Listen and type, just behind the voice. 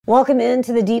Welcome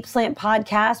into the Deep Slant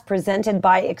podcast presented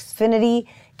by Xfinity.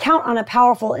 Count on a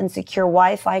powerful and secure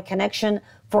Wi-Fi connection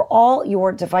for all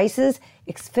your devices.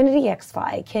 Xfinity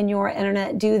XFi. Can your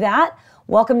internet do that?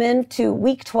 Welcome into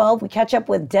week 12. We catch up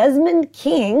with Desmond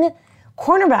King,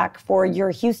 cornerback for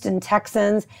your Houston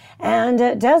Texans.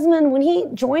 And Desmond, when he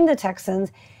joined the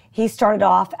Texans, he started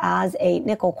off as a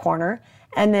nickel corner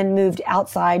and then moved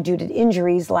outside due to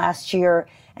injuries last year.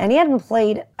 And he hadn't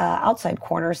played outside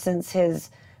corner since his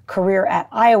career at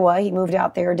Iowa. He moved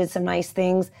out there, did some nice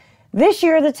things. This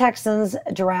year, the Texans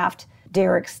draft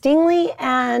Derek Stingley,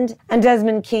 and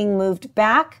Desmond King moved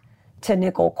back to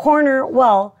nickel corner.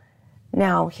 Well,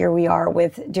 now here we are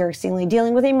with Derek Stingley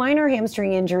dealing with a minor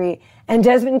hamstring injury, and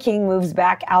Desmond King moves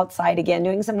back outside again,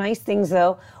 doing some nice things,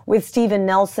 though, with Steven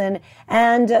Nelson.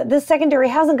 And this secondary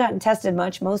hasn't gotten tested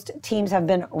much. Most teams have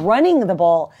been running the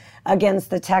ball against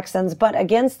the Texans, but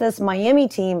against this Miami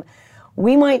team,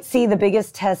 we might see the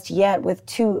biggest test yet with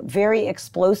two very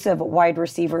explosive wide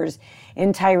receivers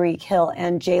in Tyreek Hill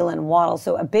and Jalen Waddle.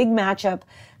 So a big matchup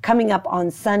coming up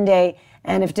on Sunday.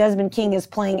 And if Desmond King is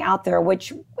playing out there,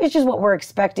 which is just what we're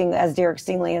expecting as Derek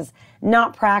Stingley has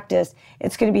not practiced,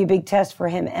 it's going to be a big test for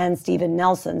him and Steven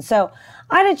Nelson. So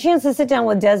I had a chance to sit down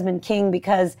with Desmond King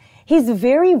because he's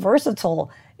very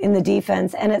versatile in the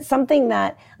defense. And it's something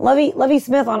that Lovie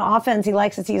Smith on offense, he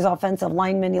likes to see his offensive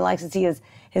linemen. He likes to see his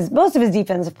most of his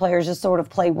defensive players just sort of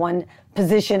play one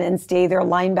position and stay there,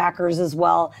 linebackers as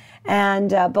well. And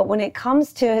but when it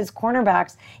comes to his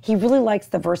cornerbacks, he really likes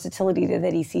the versatility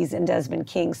that he sees in Desmond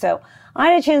King. So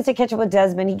I had a chance to catch up with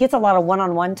Desmond. He gets a lot of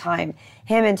one-on-one time,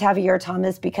 him and Tavierre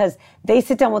Thomas, because they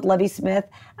sit down with Lovie Smith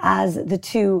as the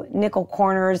two nickel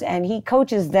corners, and he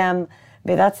coaches them.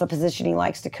 Maybe that's the position he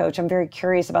likes to coach. I'm very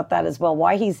curious about that as well,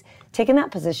 why he's taken that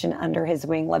position under his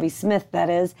wing, Lovie Smith, that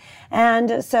is.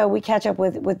 And so we catch up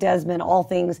with Desmond, all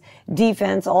things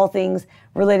defense, all things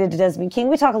related to Desmond King.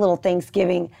 We talk a little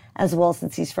Thanksgiving as well,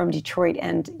 since he's from Detroit,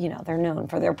 and, you know, they're known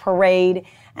for their parade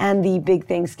and the big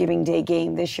Thanksgiving Day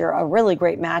game this year. A really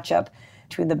great matchup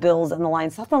between the Bills and the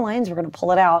Lions. Thought the Lions were going to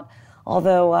pull it out,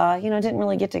 although, didn't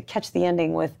really get to catch the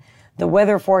ending with the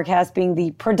weather forecast being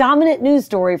the predominant news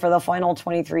story for the final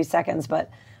 23 seconds,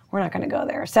 but we're not going to go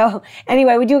there. So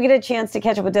anyway, we do get a chance to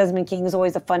catch up with Desmond King. It's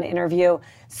always a fun interview.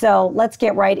 So let's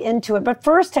get right into it. But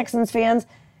first, Texans fans,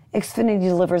 Xfinity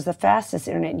delivers the fastest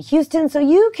internet in Houston, so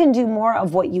you can do more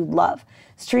of what you love.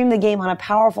 Stream the game on a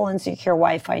powerful and secure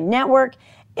Wi-Fi network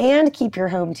and keep your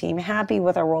home team happy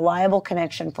with a reliable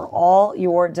connection for all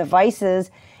your devices.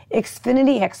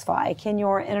 Xfinity XFi. Can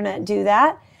your internet do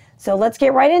that? So let's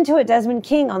get right into it. Desmond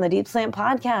King on the Deep Slant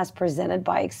podcast presented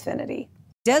by Xfinity.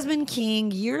 Desmond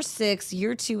King, year 6,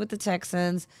 year 2 with the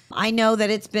Texans. I know that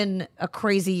it's been a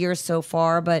crazy year so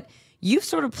far, but you've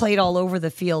sort of played all over the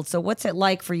field. So what's it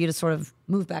like for you to sort of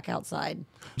move back outside?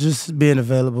 Just being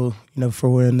available,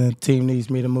 for when the team needs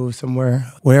me to move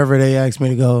somewhere. Wherever they ask me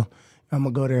to go, I'm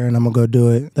going to go there and I'm going to go do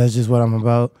it. That's just what I'm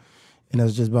about. And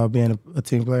that's just about being a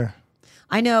team player.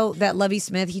 I know that Lovie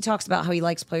Smith, he talks about how he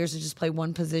likes players to just play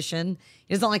one position.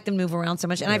 He doesn't like them to move around so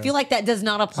much. And I feel like that does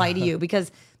not apply to you, because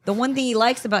the one thing he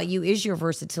likes about you is your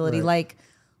versatility. Right. Like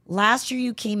last year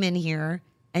you came in here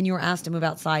and you were asked to move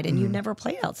outside, and you never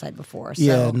played outside before. So.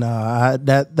 Yeah, no,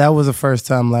 that was the first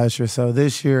time last year. So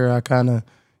this year I kind of,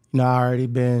 I already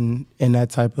been in that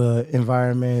type of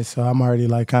environment. So I'm already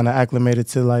like kind of acclimated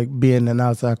to like being an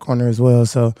outside corner as well.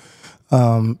 So,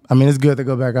 it's good to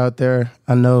go back out there.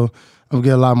 I know I'm going to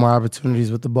get a lot more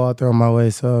opportunities with the ball thrown my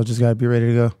way, so I just got to be ready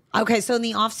to go. Okay, so in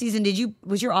the offseason,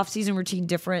 was your offseason routine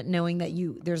different, knowing that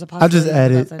there's a possibility? I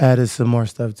just added some more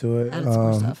stuff to it. Added some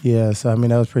more stuff. Yeah, so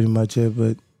that was pretty much it,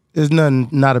 but it's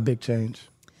not a big change.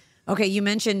 Okay, you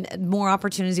mentioned more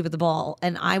opportunity with the ball,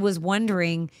 and I was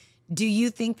wondering, do you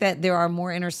think that there are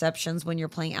more interceptions when you're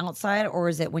playing outside, or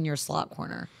is it when you're slot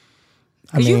corner?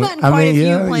 Because you've gotten quite a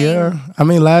few playing.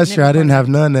 Yeah. Last year I didn't have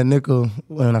none at nickel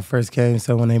when I first came.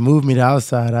 So when they moved me to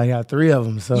outside, I got 3 of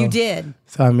them. So you did.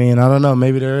 So I don't know.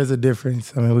 Maybe there is a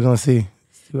difference. We're gonna see.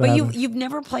 But you've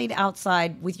never played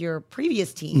outside with your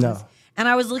previous teams. No. And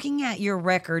I was looking at your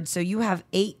record. So you have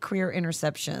 8 career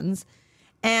interceptions,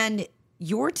 and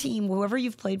your team, whoever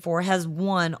you've played for, has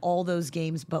won all those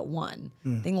games but one.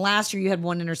 I think last year you had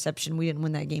 1 interception. We didn't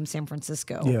win that game, San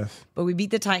Francisco. Yes. But we beat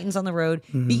the Titans on the road,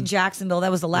 beat Jacksonville. That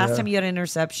was the last time you had an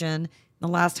interception, the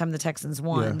last time the Texans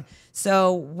won. Yeah.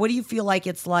 So what do you feel like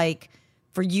it's like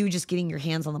for you just getting your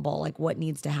hands on the ball? Like, what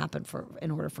needs to happen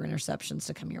in order for interceptions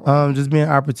to come your way? Just being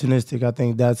opportunistic. I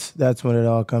think that's when it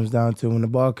all comes down to. When the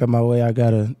ball comes my way, I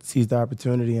got to seize the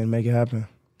opportunity and make it happen.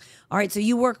 All right, so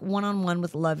you work one-on-one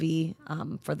with Lovie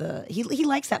he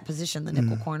likes that position, the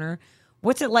nickel corner.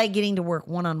 What's it like getting to work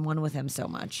one-on-one with him so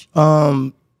much?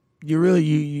 You really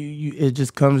you it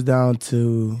just comes down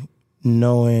to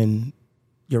knowing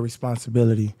your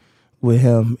responsibility with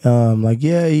him. Like,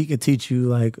 yeah, he could teach you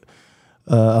like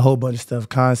a whole bunch of stuff,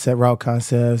 route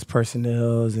concepts,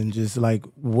 personnels, and just like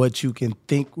what you can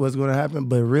think was going to happen.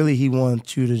 But really, he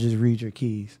wants you to just read your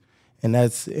keys, and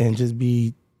just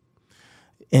be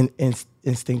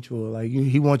instinctual. Like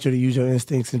he wants you to use your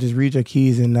instincts and just read your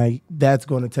keys, and like that's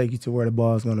going to take you to where the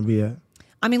ball is going to be at.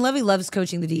 I mean, Lovie loves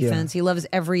coaching the defense. Yeah. He loves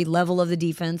every level of the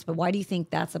defense. But why do you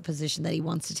think that's a position that he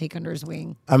wants to take under his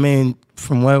wing? I mean,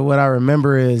 from what I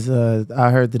remember is I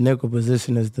heard the nickel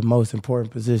position is the most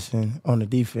important position on the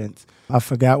defense. I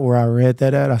forgot where I read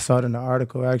that at. I saw it in the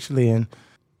article, actually. And,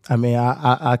 I mean,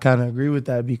 I kind of agree with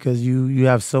that because you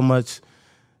have so much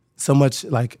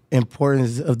like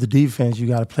importance of the defense. You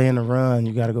got to play in the run.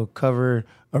 You got to go cover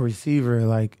a receiver,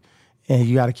 like, and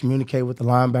you got to communicate with the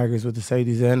linebackers, with the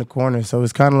safeties, and the corners. So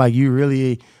it's kind of like you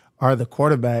really are the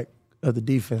quarterback of the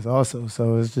defense also.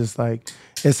 So it's just like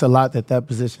it's a lot that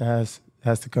position has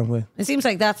to come with. It seems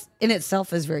like that's in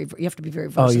itself is you have to be very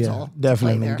versatile. Oh, yeah,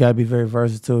 definitely. You got to be very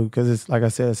versatile because it's, like I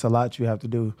said, it's a lot you have to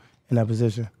do in that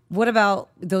position. What about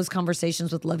those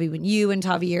conversations with Lovie when you and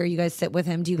Javier, you guys sit with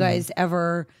him? Do you guys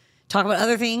ever talk about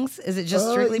other things? Is it just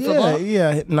strictly football?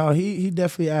 Yeah. No, he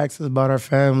definitely asks us about our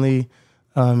family.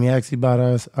 He asks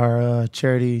about our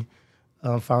charity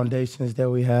foundations that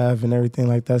we have and everything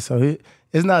like that. So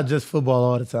it's not just football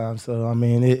all the time. So, I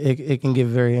mean, it can get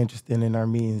very interesting in our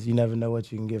meetings. You never know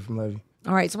what you can get from Lovie.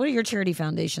 All right. So what are your charity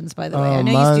foundations, by the way? I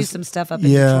know you do some stuff up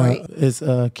in Detroit. Yeah, it's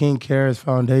King Cares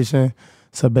Foundation.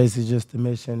 So basically just the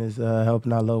mission is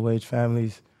helping out low-wage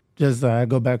families. Just I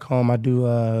go back home. I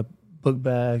do book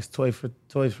bags, toys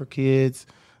for kids.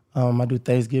 I do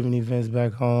Thanksgiving events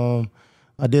back home.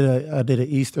 I did an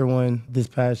Easter one this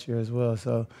past year as well,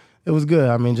 so it was good.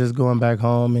 I mean, just going back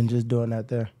home and just doing that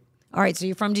there. All right, so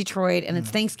you're from Detroit, and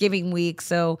it's Thanksgiving week.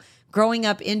 So growing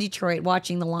up in Detroit,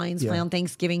 watching the Lions play on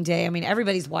Thanksgiving Day, I mean,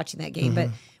 everybody's watching that game. But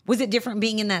was it different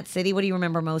being in that city? What do you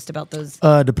remember most about those?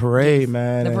 The parade,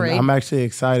 man. The parade. And I'm actually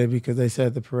excited because they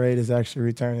said the parade is actually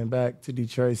returning back to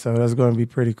Detroit, so that's going to be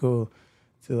pretty cool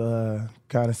to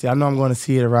kind of see. I know I'm going to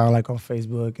see it around like on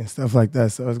Facebook and stuff like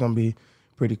that, so it's going to be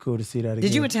pretty cool to see that again.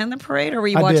 Did you attend the parade, or were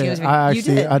you watching it? You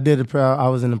did? I did the parade. I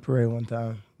was in the parade one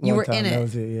time. You were in it? That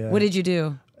was it, yeah. What did you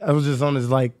do? I was just on this,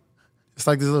 like, it's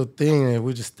like this little thing, and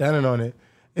we're just standing on it.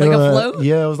 Like a float?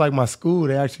 Yeah, it was like my school.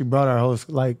 They actually brought our whole,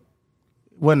 like,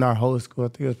 wasn't our whole school. I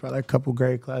think it was probably like a couple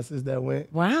grade classes that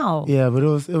went. Wow. Yeah, but it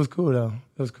was cool, though.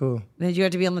 It was cool. Did you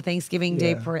have to be on the Thanksgiving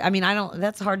Day parade? I mean,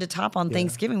 that's hard to top on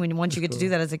Thanksgiving once you get to do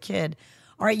that as a kid.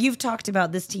 All right, you've talked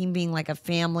about this team being like a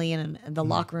family and the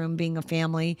locker room being a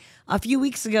family. A few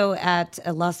weeks ago at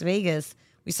Las Vegas,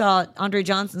 we saw Andre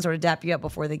Johnson sort of dap you up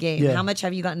before the game. Yeah. How much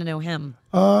have you gotten to know him?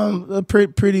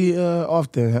 Pretty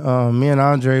often. Me and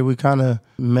Andre, we kind of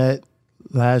met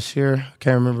last year. I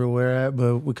can't remember where at,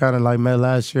 but we kind of like met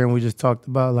last year, and we just talked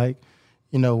about like,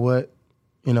 what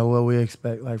we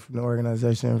expect like from the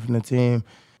organization and from the team.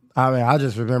 I mean, I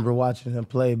just remember watching him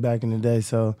play back in the day,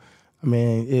 so. I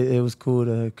mean, it was cool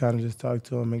to kind of just talk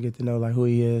to him and get to know like who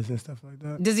he is and stuff like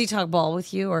that. Does he talk ball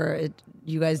with you, or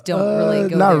you guys don't really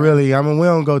go Not there? really. I mean, we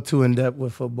don't go too in depth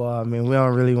with football. I mean, we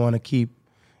don't really want to keep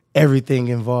everything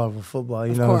involved with football,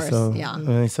 you know. Of course, so yeah. I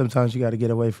mean, sometimes you got to get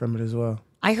away from it as well.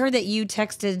 I heard that you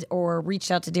texted or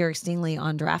reached out to Derek Stingley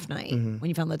on draft night when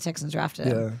you found the Texans drafted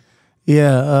him.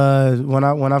 Yeah. When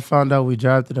I found out we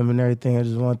drafted him and everything, I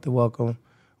just wanted to welcome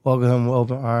him with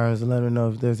open arms and let him know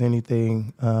if there's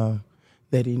anything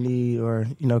that he need or,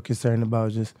 concerned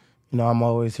about. Just, I'm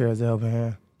always here as a helping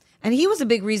hand. And he was a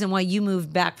big reason why you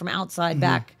moved back from outside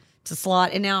back to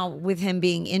slot. And now with him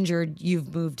being injured,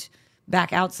 you've moved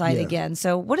back outside again.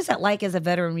 So what is that like as a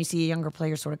veteran when you see a younger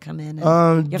player sort of come in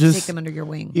and you have to take them under your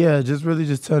wing? Yeah, just really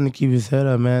just tell him to keep his head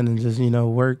up, man, and just,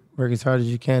 work as hard as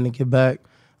you can to get back.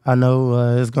 I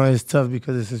know it's tough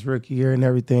because it's his rookie year and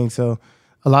everything. So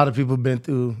a lot of people have been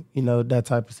through, that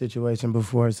type of situation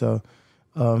before. So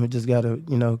he just got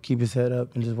to, keep his head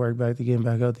up and just work back to getting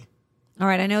back healthy. All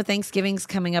right. I know Thanksgiving's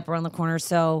coming up around the corner.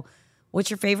 So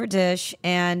what's your favorite dish?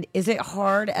 And is it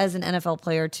hard as an NFL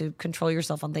player to control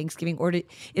yourself on Thanksgiving? Or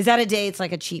is that a day it's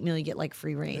like a cheat meal, you get like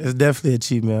free reign? It's definitely a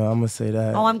cheat meal. I'm going to say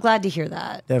that. Oh, I'm glad to hear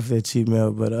that. Definitely a cheat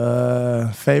meal.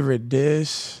 But favorite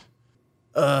dish?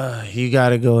 You got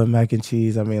to go with mac and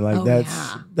cheese. I mean, like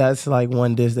that's like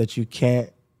one dish that you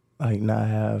can't like not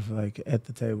have like at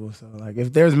the table. So like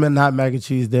if there's not mac and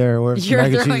cheese there, or if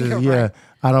mac and cheese is,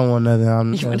 I don't want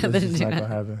nothing. It's just not gonna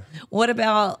happen. What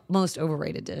about most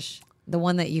overrated dish? The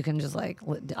one that you can just like,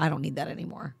 I don't need that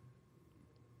anymore.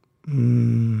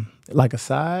 Like a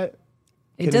side?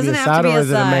 It doesn't have to be or a is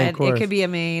it a main side. course? It could be a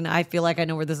main. I feel like I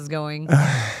know where this is going.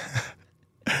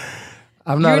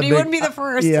 I'm not. You wouldn't be the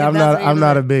first. Yeah, I'm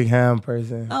not a big ham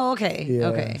person. Oh, okay. Yeah,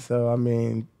 okay. So I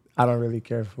mean, I don't really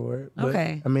care for it. But,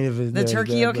 Okay. I mean, if it's The there,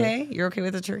 turkey, there, okay? You're okay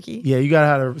with the turkey? Yeah, you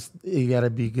gotta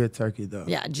be good turkey though.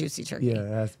 Yeah, juicy turkey. Yeah, it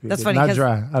has to be. That's good. funny Not 'cause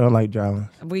dry. I don't like dry ones.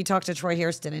 we talked to Troy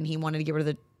Hairston and he wanted to get rid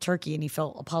of the turkey and he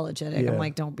felt apologetic. Yeah. I'm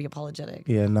like, don't be apologetic.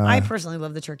 Yeah, no. I personally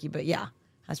love the turkey, but yeah,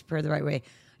 has to prepare the right way.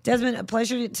 Desmond, a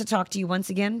pleasure to talk to you once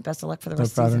again. Best of luck for the No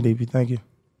rest of the problem, season. DP. Thank you.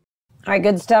 All right,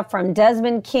 good stuff from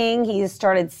Desmond King. He's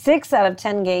started 6 out of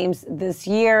 10 games this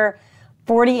year,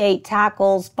 48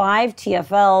 tackles, 5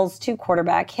 TFLs, 2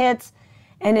 quarterback hits,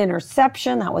 an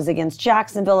interception. That was against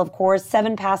Jacksonville, of course,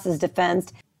 7 passes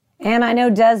defensed. And I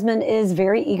know Desmond is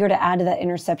very eager to add to that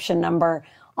interception number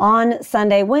on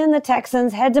Sunday when the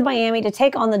Texans head to Miami to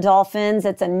take on the Dolphins.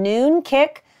 It's a noon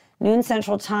kick, noon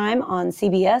Central Time on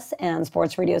CBS and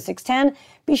Sports Radio 610.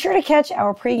 Be sure to catch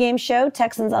our pregame show,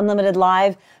 Texans Unlimited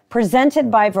Live, presented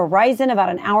by Verizon about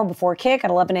an hour before kick at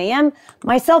 11 a.m.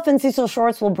 Myself and Cecil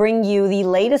Shorts will bring you the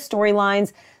latest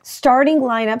storylines, starting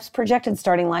lineups, projected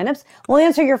starting lineups. We'll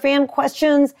answer your fan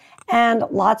questions and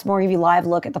lots more, give you a live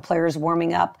look at the players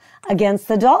warming up against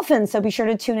the Dolphins. So be sure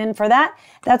to tune in for that.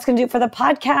 That's going to do it for the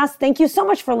podcast. Thank you so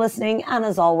much for listening. And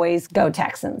as always, go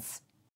Texans.